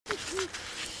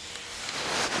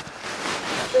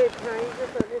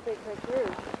if it cut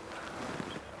through.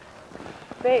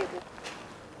 Babe.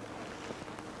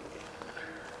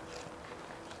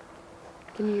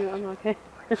 Can you unlock it?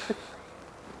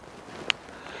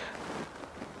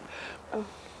 Oh,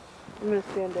 I'm going to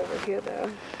stand over here though.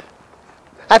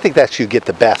 I think that should get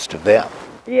the best of them.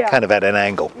 Yeah. Kind of at an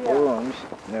angle. Yeah. Hold on.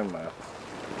 Never mind.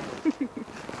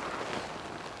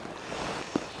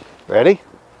 Ready?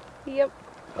 Yep.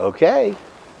 Okay.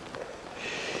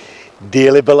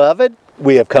 Dearly beloved,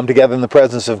 we have come together in the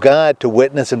presence of God to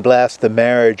witness and bless the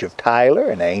marriage of Tyler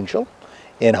and Angel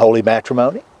in holy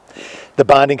matrimony. The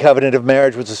binding covenant of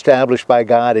marriage was established by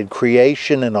God in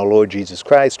creation, and our Lord Jesus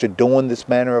Christ adorned this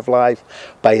manner of life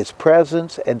by his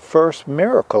presence and first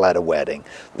miracle at a wedding,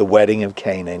 the wedding of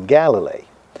Cana in Galilee.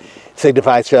 It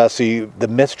signifies to us the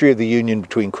mystery of the union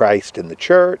between Christ and the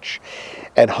church,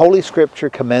 and Holy Scripture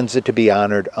commends it to be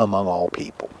honored among all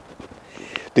people.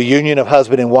 The union of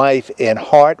husband and wife in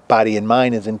heart, body, and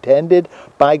mind is intended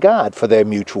by God for their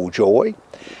mutual joy,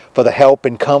 for the help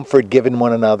and comfort given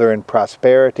one another in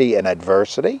prosperity and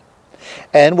adversity,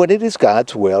 and when it is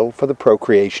God's will, for the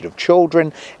procreation of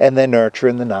children and their nurture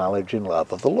in the knowledge and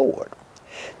love of the Lord.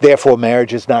 Therefore,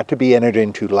 marriage is not to be entered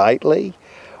into lightly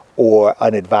or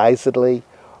unadvisedly,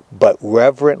 but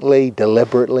reverently,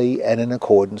 deliberately, and in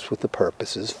accordance with the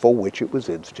purposes for which it was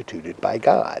instituted by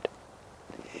God.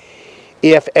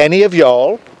 If any of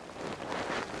y'all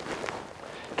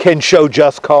can show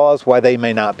just cause why they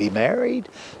may not be married,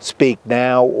 speak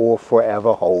now or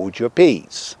forever hold your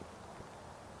peace.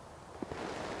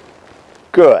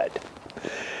 Good.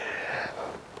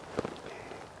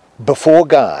 Before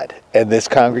God and this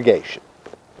congregation,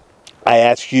 I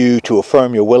ask you to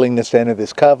affirm your willingness to enter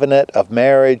this covenant of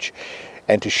marriage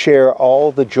and to share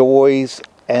all the joys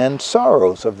and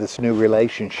sorrows of this new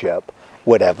relationship,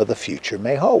 whatever the future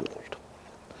may hold.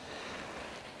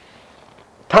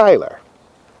 Tyler,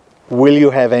 will you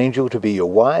have Angel to be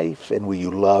your wife, and will you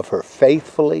love her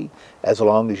faithfully as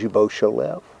long as you both shall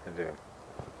live? I do.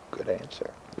 Good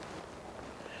answer.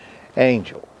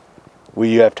 Angel, will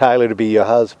you have Tyler to be your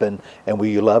husband, and will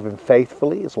you love him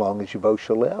faithfully as long as you both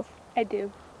shall live? I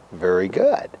do. Very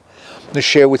good. I'm going to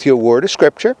share with you a word of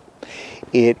Scripture.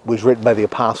 It was written by the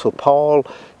Apostle Paul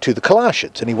to the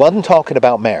Colossians, and he wasn't talking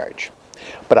about marriage.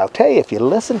 But I'll tell you, if you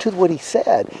listen to what he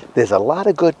said, there's a lot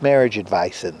of good marriage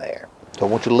advice in there. So I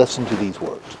want you to listen to these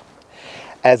words.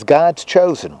 As God's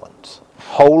chosen ones,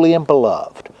 holy and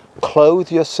beloved,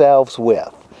 clothe yourselves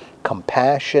with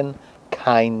compassion,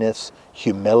 kindness,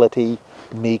 humility,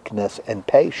 meekness, and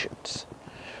patience.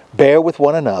 Bear with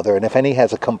one another, and if any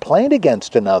has a complaint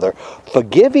against another,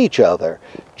 forgive each other,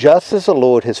 just as the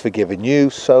Lord has forgiven you,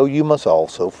 so you must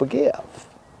also forgive.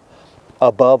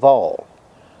 Above all,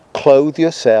 clothe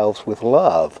yourselves with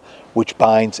love, which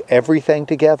binds everything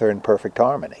together in perfect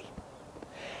harmony.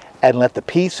 And let the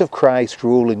peace of Christ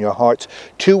rule in your hearts,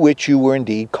 to which you were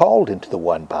indeed called into the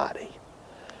one body.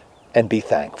 And be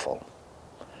thankful.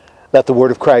 Let the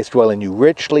word of Christ dwell in you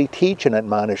richly. Teach and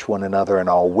admonish one another in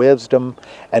all wisdom,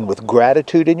 and with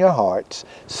gratitude in your hearts,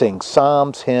 sing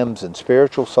psalms, hymns, and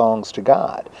spiritual songs to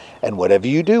God. And whatever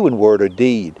you do in word or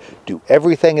deed, do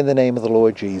everything in the name of the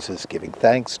Lord Jesus, giving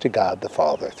thanks to God the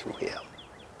Father through him.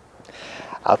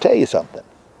 I'll tell you something.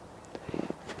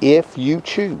 If you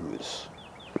choose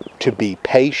to be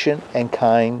patient and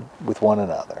kind with one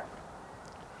another,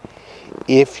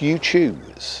 if you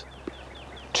choose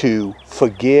to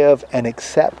forgive and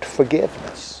accept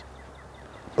forgiveness,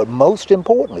 but most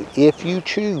importantly, if you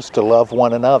choose to love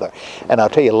one another, and I'll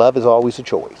tell you, love is always a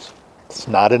choice. It's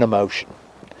not an emotion.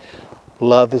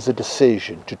 Love is a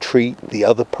decision to treat the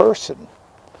other person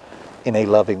in a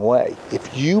loving way.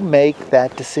 If you make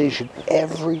that decision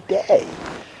every day,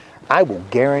 I will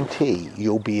guarantee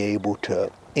you'll be able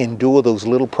to endure those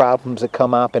little problems that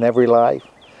come up in every life,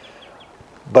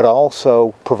 but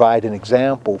also provide an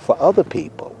example for other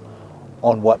people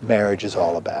on what marriage is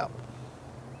all about.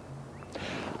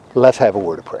 Let's have a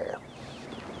word of prayer.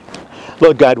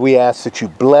 Lord God, we ask that you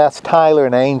bless Tyler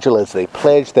and Angel as they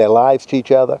pledge their lives to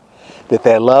each other, that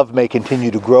their love may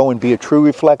continue to grow and be a true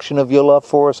reflection of your love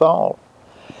for us all.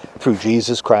 Through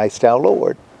Jesus Christ our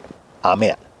Lord.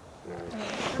 Amen.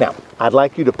 Now, I'd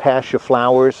like you to pass your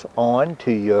flowers on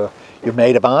to your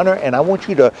maid of honor, and I want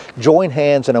you to join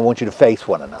hands and I want you to face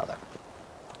one another.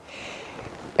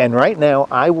 And right now,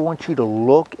 I want you to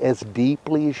look as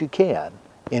deeply as you can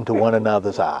into one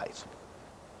another's eyes.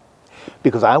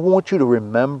 Because I want you to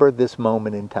remember this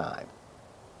moment in time.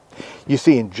 You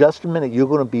see, in just a minute, you're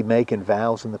going to be making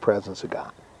vows in the presence of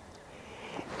God.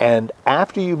 And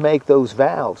after you make those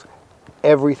vows,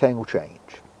 everything will change.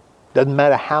 Doesn't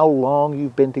matter how long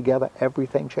you've been together,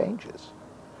 everything changes.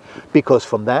 Because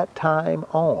from that time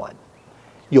on,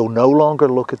 you'll no longer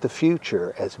look at the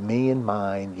future as me and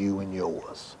mine, you and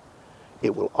yours.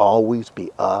 It will always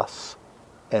be us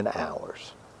and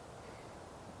ours.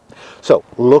 So,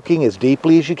 looking as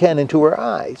deeply as you can into her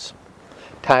eyes,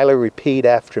 Tyler, repeat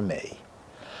after me.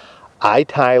 I,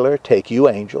 Tyler, take you,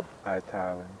 Angel. I,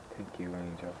 Tyler, take you,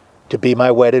 Angel. To be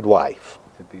my wedded wife.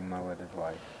 To be my wedded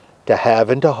wife. To have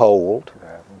and to hold. To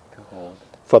have and to hold.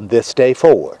 From this day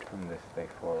forward. From this day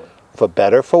forward. For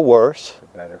better, for worse. For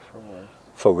better, for worse.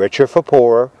 For richer, for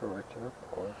poorer. For richer, or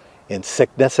poorer. In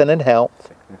sickness and in health.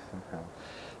 Sickness and health.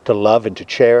 To love and to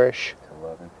cherish. To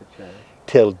love and to cherish.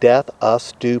 Till death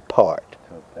us do part.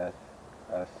 Till death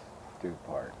us do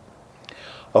part.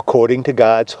 According to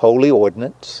God's holy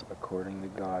ordinance. According to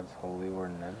God's holy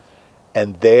ordinance.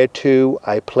 And thereto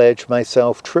I pledge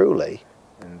myself truly.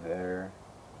 And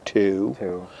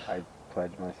thereto I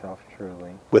pledge myself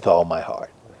truly. With all my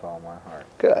heart. With all my heart.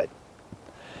 Good.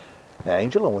 Now,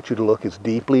 Angel, I want you to look as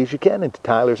deeply as you can into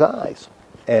Tyler's eyes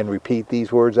and repeat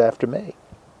these words after me.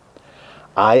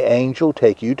 I, Angel,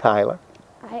 take you, Tyler.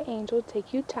 I, Angel,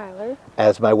 take you, Tyler.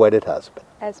 As my wedded husband.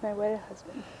 As my wedded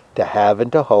husband. To have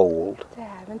and to hold. To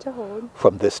have and to hold.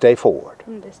 From this day forward.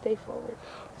 From this day forward.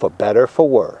 For better, for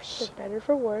worse. For better,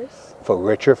 for worse. For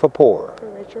richer, for poorer. For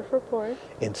richer, for poor.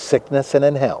 In sickness and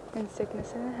in health. In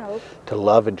sickness and in health. To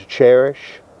love and to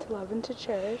cherish. To love and to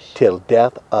cherish. Till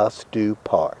death us do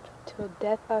part. Till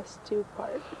death us do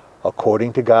part.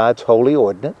 According to God's holy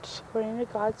ordinance. According to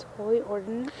God's holy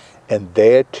ordinance. And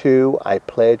thereto I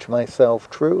pledge myself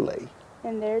truly.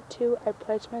 And thereto I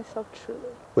pledge myself truly.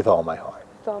 With all my heart.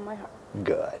 With all my heart.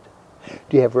 Good.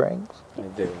 Do you have rings? I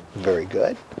do. Very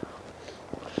good.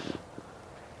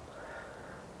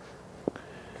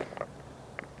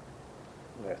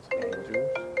 That's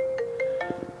Angel's.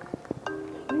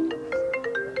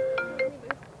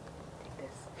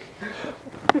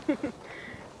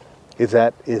 Is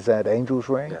that Angel's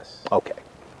ring? Yes. Okay.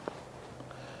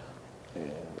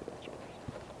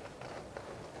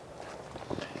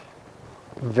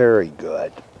 Very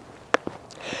good.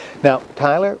 Now,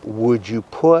 Tyler, would you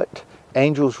put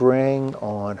Angel's ring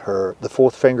on the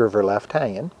fourth finger of her left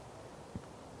hand?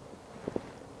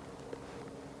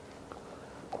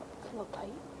 It's a little tight.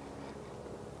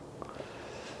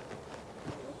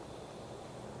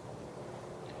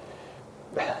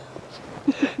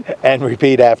 And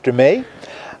repeat after me.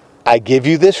 I give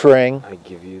you this ring. I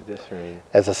give you this ring.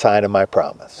 As a sign of my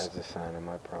promise. As a sign of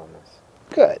my promise.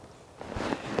 Good.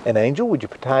 And Angel, would you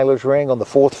put Tyler's ring on the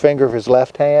fourth finger of his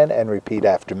left hand and repeat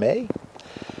after me?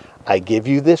 I give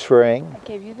you this ring. I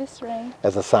give you this ring.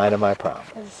 As a sign of my promise.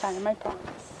 As a sign of my promise.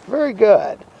 Very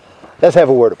good. Let's have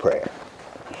a word of prayer.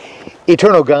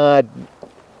 Eternal God,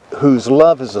 whose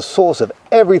love is the source of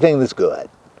everything that's good.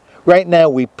 Right now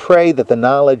we pray that the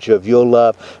knowledge of your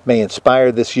love may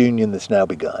inspire this union that's now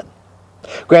begun.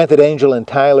 Grant that Angel and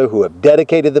Tyler, who have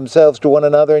dedicated themselves to one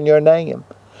another in your name,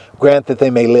 grant that they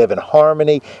may live in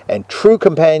harmony and true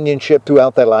companionship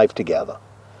throughout their life together,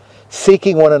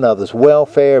 seeking one another's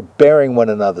welfare, bearing one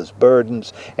another's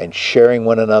burdens, and sharing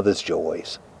one another's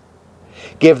joys.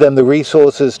 Give them the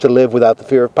resources to live without the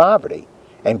fear of poverty,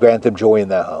 and grant them joy in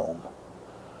their home.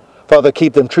 Father,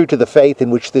 keep them true to the faith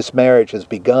in which this marriage has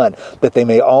begun, that they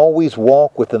may always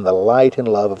walk within the light and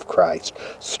love of Christ,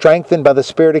 strengthened by the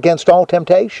Spirit against all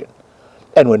temptation.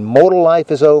 And when mortal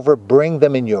life is over, bring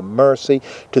them in your mercy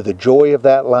to the joy of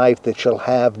that life that shall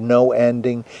have no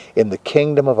ending in the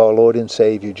kingdom of our Lord and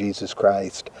Savior, Jesus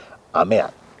Christ. Amen.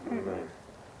 Amen.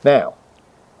 Now,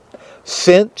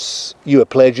 since you have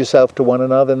pledged yourself to one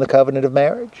another in the covenant of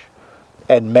marriage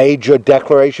and made your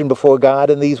declaration before God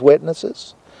and these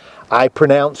witnesses, I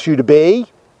pronounce you to be,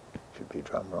 should be a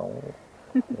drum roll.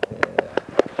 Yeah.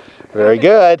 Very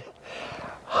good.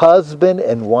 Husband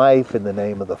and wife in the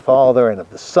name of the Father and of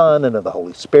the Son and of the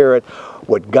Holy Spirit.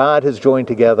 What God has joined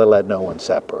together, let no one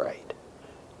separate.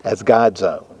 As God's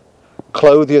own,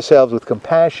 clothe yourselves with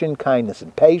compassion, kindness,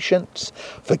 and patience,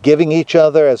 forgiving each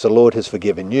other as the Lord has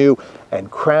forgiven you,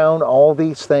 and crown all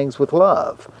these things with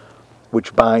love,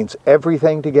 which binds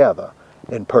everything together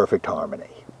in perfect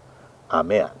harmony.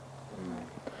 Amen.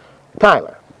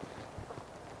 Tyler,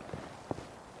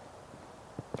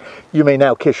 you may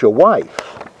now kiss your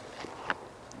wife.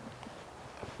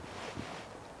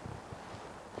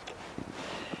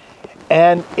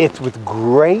 And it's with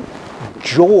great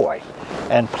joy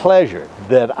and pleasure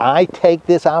that I take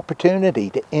this opportunity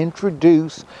to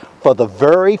introduce for the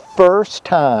very first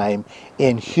time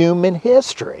in human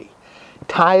history,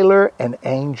 Tyler and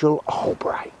Angel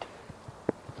Albright.